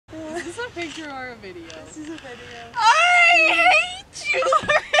a picture or a video? This is a video. I hate you,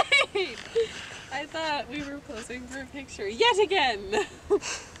 Lorraine! I thought we were posing for a picture yet again.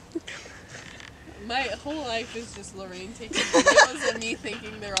 My whole life is just Lorraine taking videos and me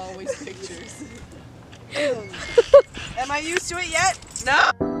thinking they're always pictures. Am I used to it yet?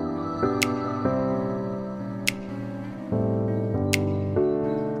 No!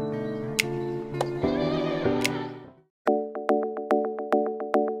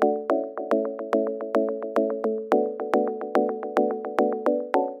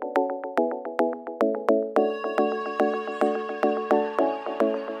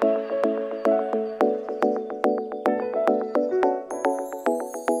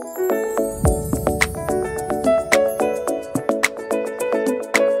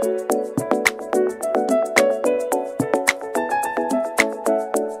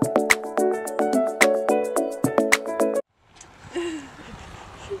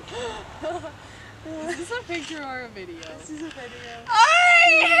 Is this a picture or a video? This is a video.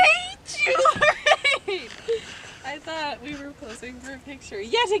 I hate you, Lorraine! I thought we were posing for a picture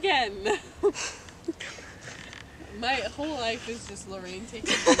yet again. My whole life is just Lorraine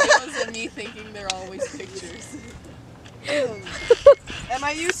taking videos and me thinking they're always pictures. Am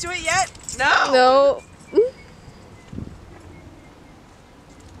I used to it yet? No! No.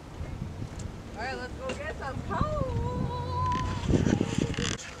 Alright, let's go get some coal!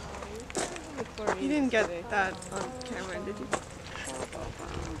 You didn't get that on camera, did you?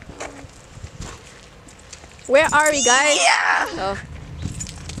 Where are we, guys? Yeah! Oh.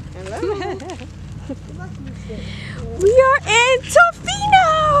 Hello! We are in Tofino!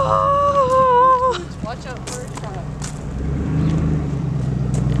 Watch out for a truck.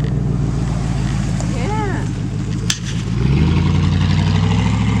 Yeah!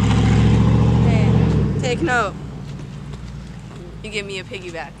 Hey, take note. You give me a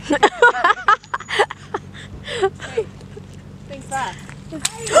piggyback. Hey, think fast.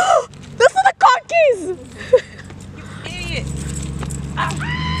 Those are the car keys! Idiot!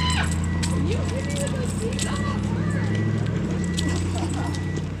 You hit me with those keys.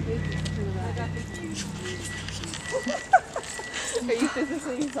 Are you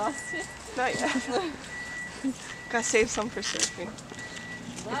physically exhausted? Not yet. Gotta save some for surfing.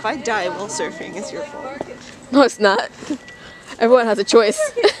 If I die while surfing, it's your fault. No, it's not. Everyone has a choice.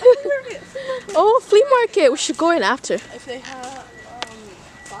 Oh, flea market. We should go in after. If they have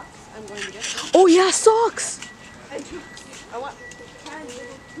socks, I'm going to get them. Oh yeah, socks. I want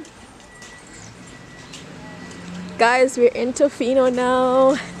Guys, we're in Tofino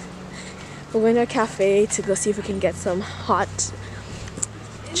now. We're going to a cafe to go see if we can get some hot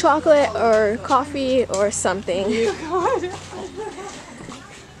chocolate or coffee or something. You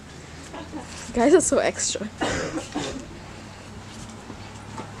guys are so extra.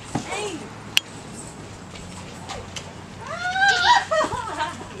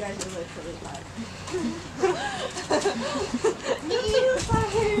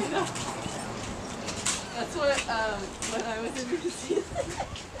 That's what, when I was in New Zealand,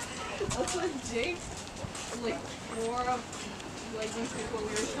 that's what Jake, like, 4 of, like, these people we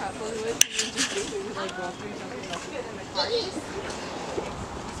were traveling with, we would just do, we would, like, go through each other's basket in the car.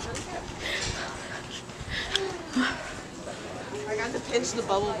 I got to pinch the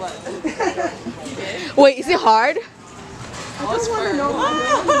bubble button. Wait, is it hard? Oh, it's firm.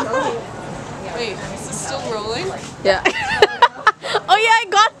 Wait, is this still rolling? Yeah. Oh yeah, I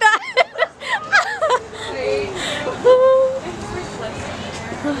got that.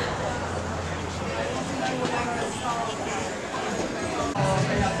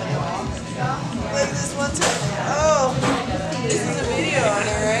 Like this one too. Oh, this is a video on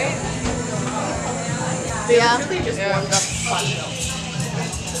it, right? Yeah.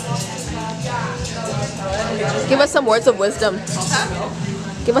 Give us some words of wisdom.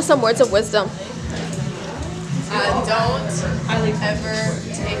 Give us some words of wisdom. Don't ever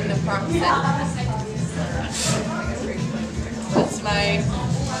take naproxen.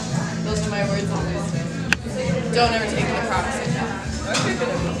 Those are my words of wisdom. Don't ever take naproxen.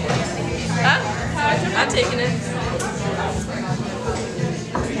 Huh? I'm taking it.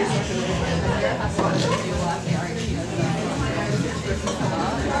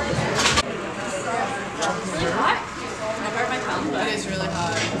 It is really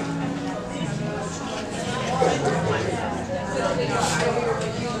hot.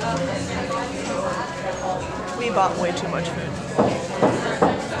 We bought way too much food.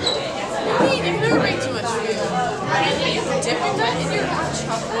 Wait, you've never made too much food. You dipping that in your hot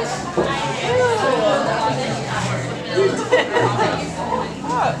chocolate?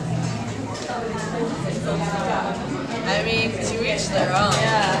 I mean, to each their own.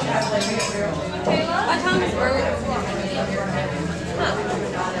 Yeah.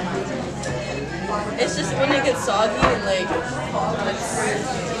 It's when it gets soggy and like oh,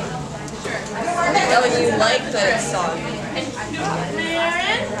 you like that it's soggy.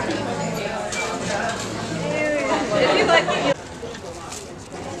 If you like it,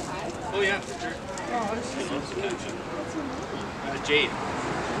 oh yeah, for sure. Jade.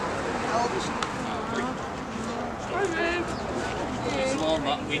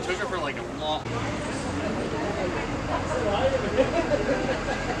 We took her for like a long.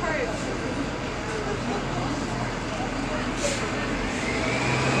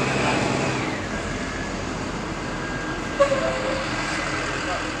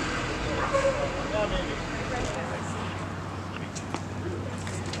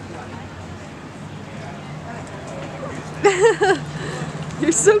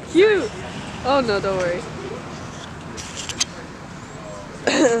 You're so cute. Oh no, don't worry.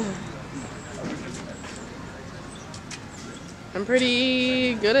 I'm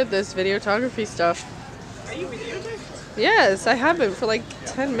pretty good at this videography stuff. Are you videotaping? Yes, I have been for like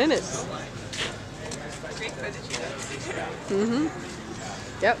 10 minutes.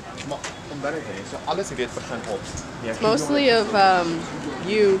 Yep. It's mostly of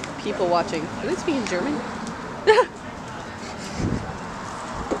you people watching. Do they speak in German?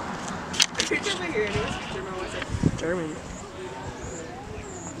 German.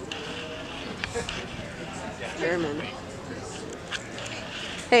 German.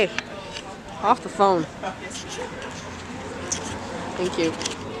 Hey, off the phone. Thank you.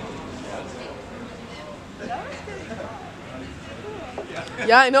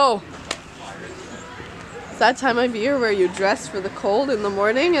 Yeah, I know. It's that time of year where you dress for the cold in the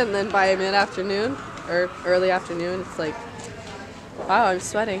morning and then by mid-afternoon or early afternoon, it's like, wow, I'm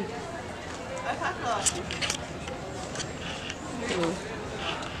sweating.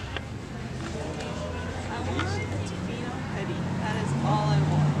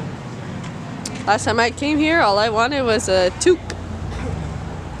 Last time I came here, all I wanted was a toque.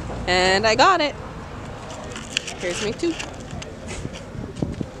 And I got it. Here's my toque.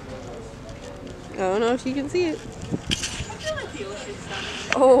 I don't know if you can see it.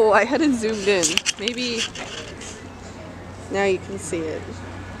 Oh, I hadn't zoomed in. Maybe now you can see it.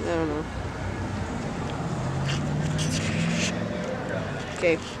 I don't know.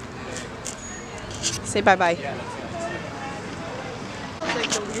 Okay. Say bye-bye.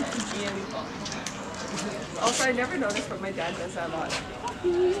 Also, I never noticed, but my dad does that a lot.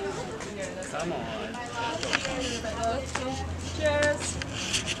 Come on. Cheers.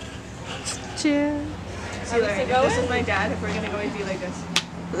 Cheers. This is my dad. If we're gonna go, he'd be like this.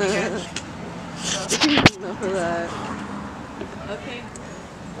 Enough of that. Okay.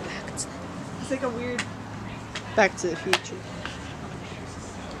 It's like a weird. Back to the Future.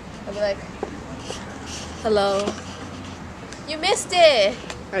 I'll be like, hello. You missed it.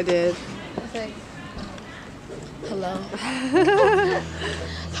 I did. It's like, hello.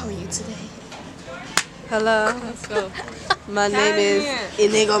 How are you today? Hello. Let's go. My name is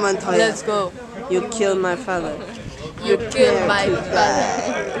Inigo Montoya. Let's go. You killed my father. You killed my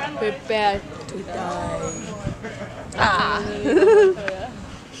father. Prepare to die. Ah. Killed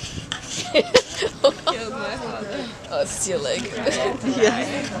my father. Oh, still like. Yeah.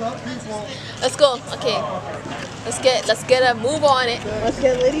 Let's go. Okay. Let's get a move on it. Let's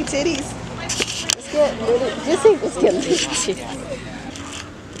get litty titties. Let's get litty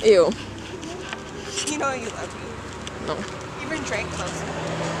titties. Ew. You know you love me. No. Even Drake loves me.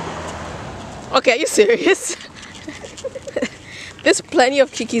 Okay, are you serious? There's plenty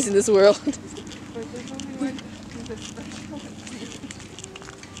of kikis in this world.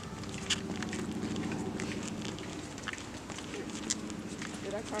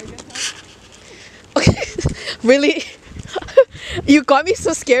 Okay, really? You got me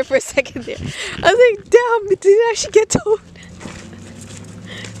so scared for a second there. I was like, damn, did it actually get towed?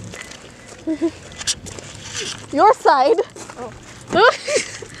 Your side. Oh.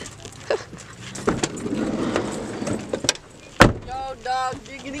 Yo, dog,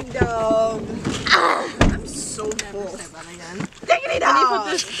 diggity dog. I'm so full. Diggity dog. Can you put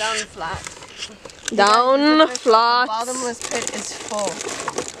this down flat? Down, flat. Bottomless pit is full.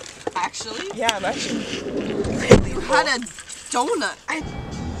 Actually? Yeah, I'm actually. You had a donut.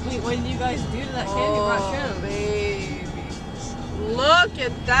 Wait, what did you guys do to that candy brought shrimp? Baby. Look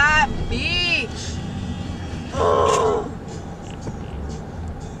at that beach.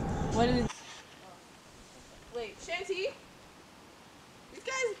 What did it... Wait, Shanty? These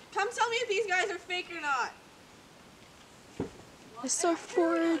guys, come tell me if these guys are fake or not. The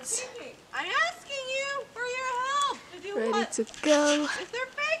surfboards. I'm asking you for your help to do Ready what? to go. If they're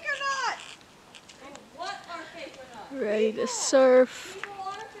fake or not. What are fake or not? Ready to surf. People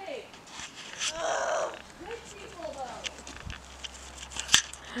are fake. Ugh.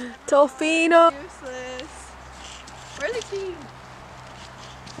 Tofino. Useless. Where's the key?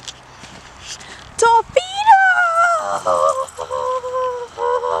 Tofino!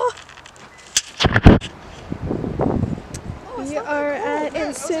 We are at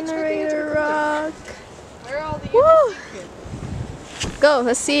Incinerator Rock. Where are all the Woo! secrets? Go,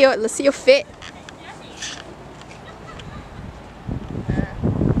 let's see your fit.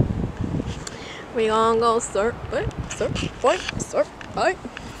 We gonna go surf, surf.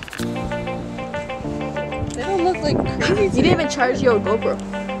 They don't look like crazy. You didn't even charge your GoPro.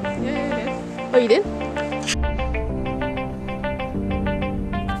 Yeah, Oh, you did?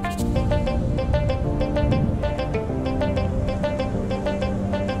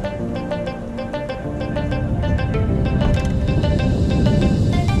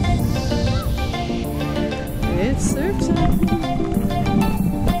 it's surf time.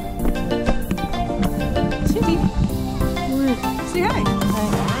 Cindy. Say hi.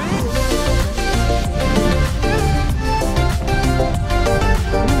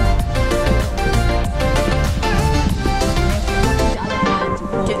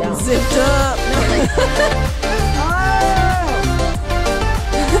 Getting zipped up.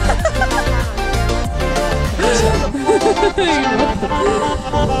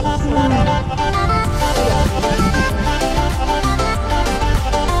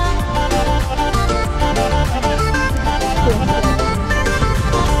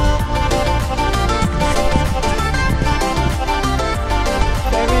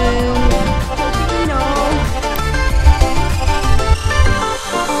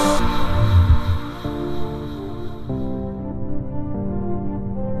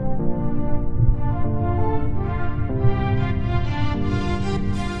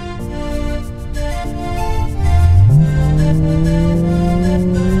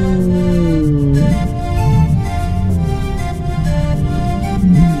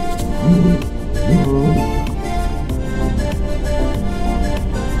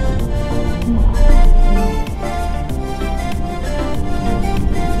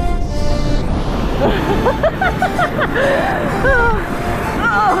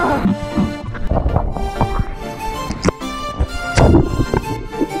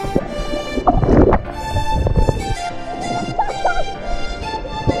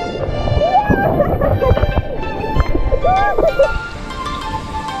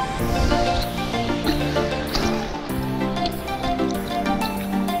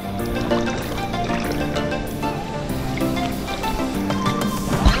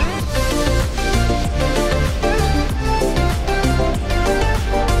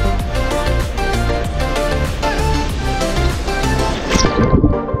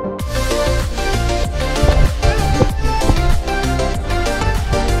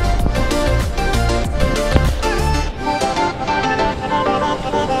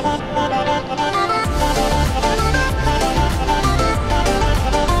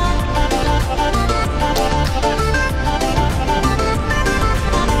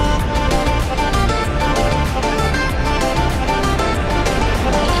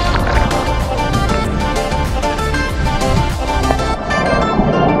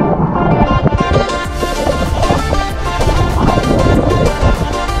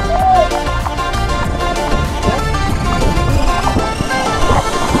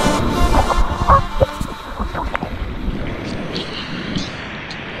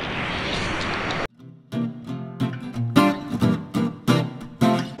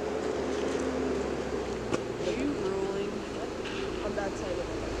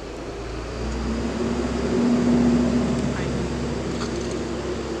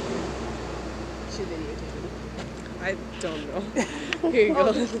 I don't know. Here you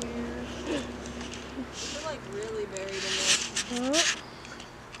go. They're like really buried in there.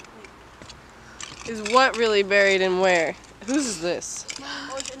 Is what really buried in where? Whose is this?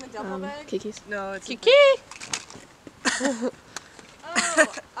 Oh, it's in the duffel bag? Kiki's. No, it's Kiki! Oh,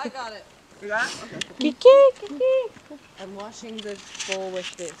 I got it. You got it? Okay. Kiki! I'm washing the bowl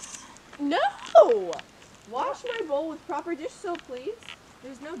with this. No! Wash my bowl with proper dish soap, please.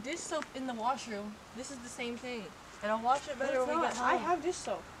 There's no dish soap in the washroom. This is the same thing. And I'll wash it better when we get home. I have dish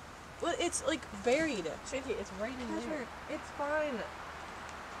soap. Well, it's like buried. Shanty, it's right in there. It's fine.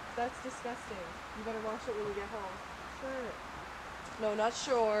 That's disgusting. You better wash it when you get home. Sure. No, not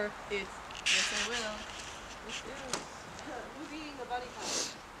sure. It's... Yes, I will. This is... Who's eating the buddy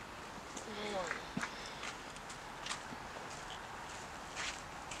pie?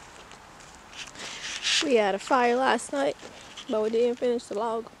 We had a fire last night, but we didn't finish the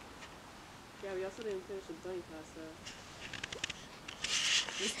log. Yeah, we also didn't finish the bunny pasta.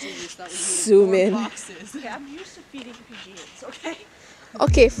 This genius thought we needed Zoom 4 in. boxes. Okay, I'm used to feeding pigeons, okay?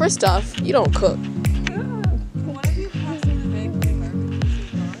 Okay, first off, you don't cook. One of you pass me the bag for the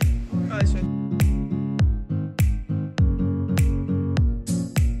garbage. Oh, that's right.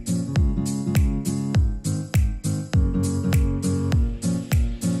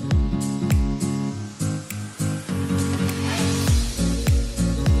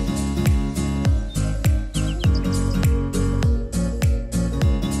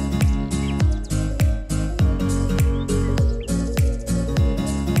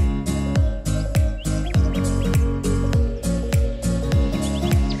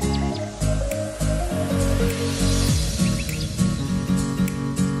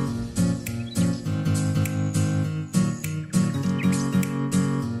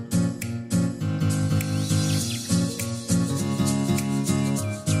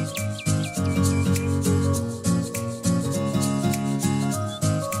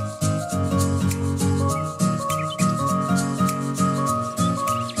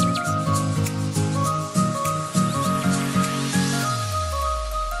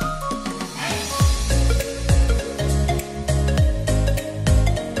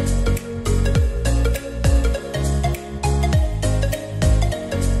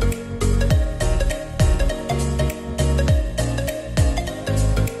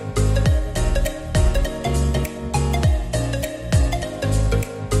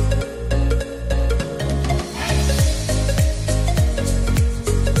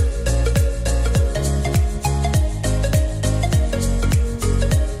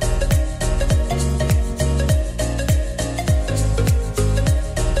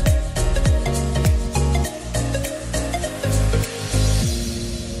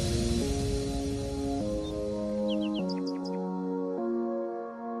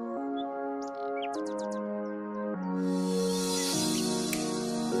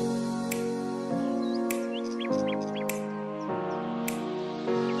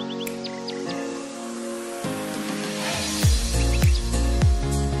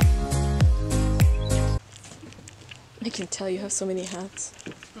 I can tell you have so many hats.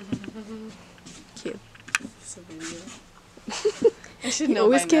 Cute. So video. I should You know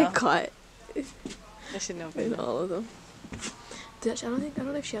always by get now. caught I should know by in now. all of them. I don't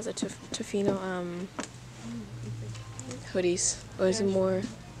know if she has a Tofino hoodies, or is it more?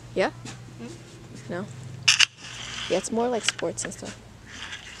 Yeah. No. Yeah, it's more like sports and stuff.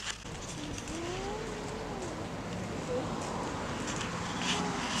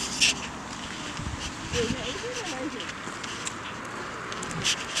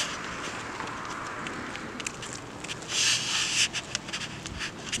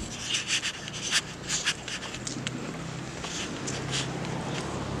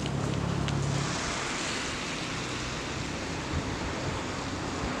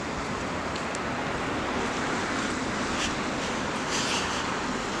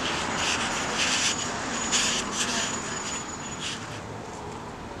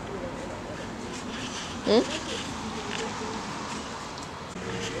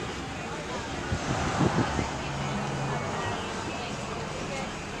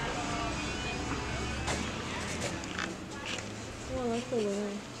 Oh, I like the litter.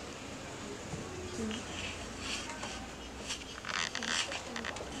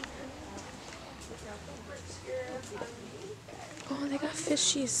 Oh, they got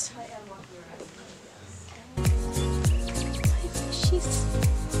fishies. Fishies.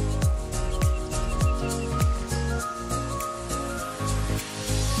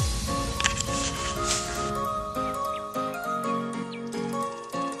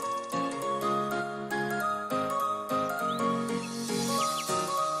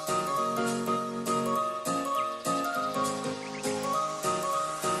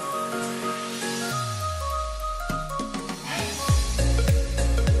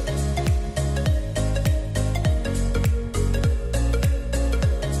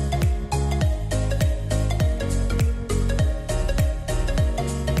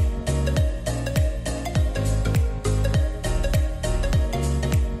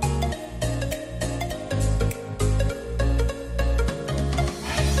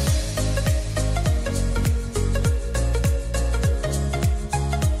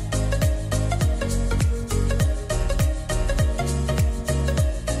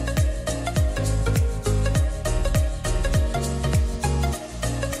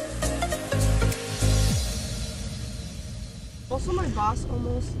 Also, my boss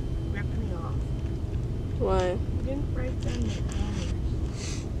almost ripped me off. Why? I didn't write down my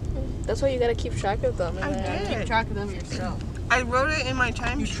hours. That's why you gotta keep track of them. I then- did. Keep track of them yourself. I wrote it in my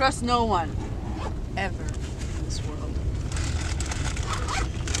time You sheet. trust no one. Ever. In this world.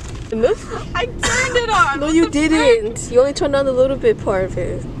 I turned it on. No, What you the didn't. You only turned on the little bit part of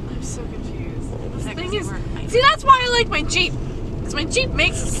it. I'm so confused. The thing is, see, that's why I like my Jeep. Because my Jeep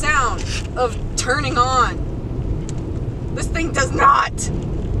makes a sound of turning on. This thing does not.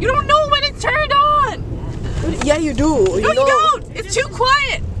 You don't know when it's turned on. Yeah, you do. No, you don't. It's too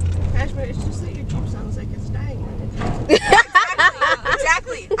quiet. Gosh, but it's just that your Jeep sounds like it's dying.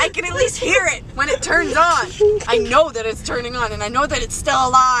 Exactly. I can at least hear it when it turns on. I know that it's turning on, and I know that it's still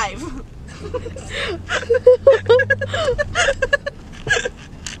alive.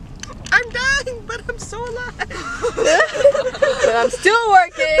 I'm dying, but I'm so alive. But I'm still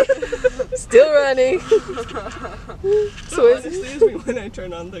working. Still running. So Honestly, it's me when I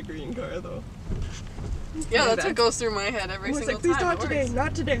turn on the green car, though. Yeah, that's what goes through my head every I was single like, please time. not today,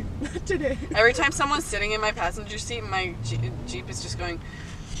 not today, not today. Every time someone's sitting in my passenger seat, my Jeep is just going.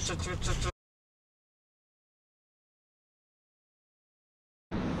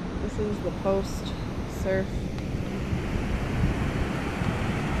 This is the post surf.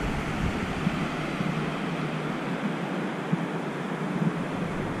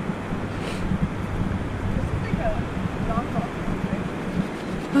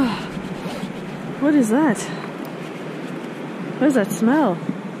 What is that? What does that smell?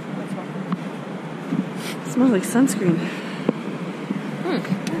 It smells like sunscreen.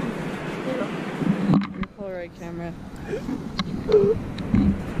 Your Polaroid camera.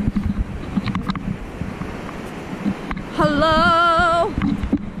 Hello?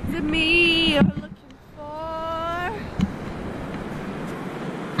 Is it me you're looking for?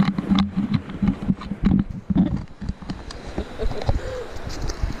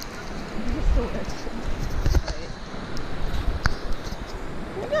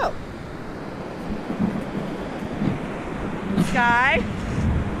 Here we go. Sky.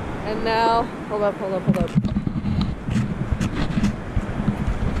 And now, hold up.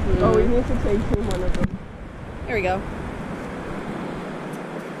 Oh, we need to take him one of them. Here we go.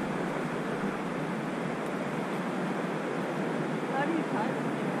 How do you tie this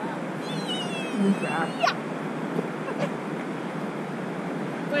thing around? Yeah.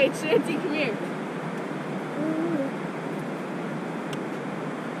 Wait, Shanty, come here.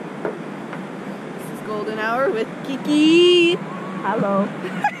 This is Golden Hour with Kiki. Hello.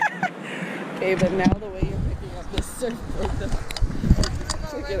 Okay, but now the way you're picking up this surfboard,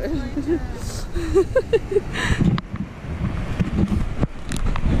 look at her.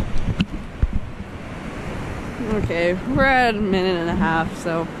 Okay, we're at a minute and a half,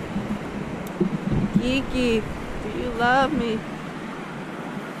 so. Kiki, do you love me?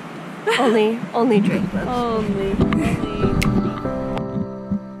 only drink. Only.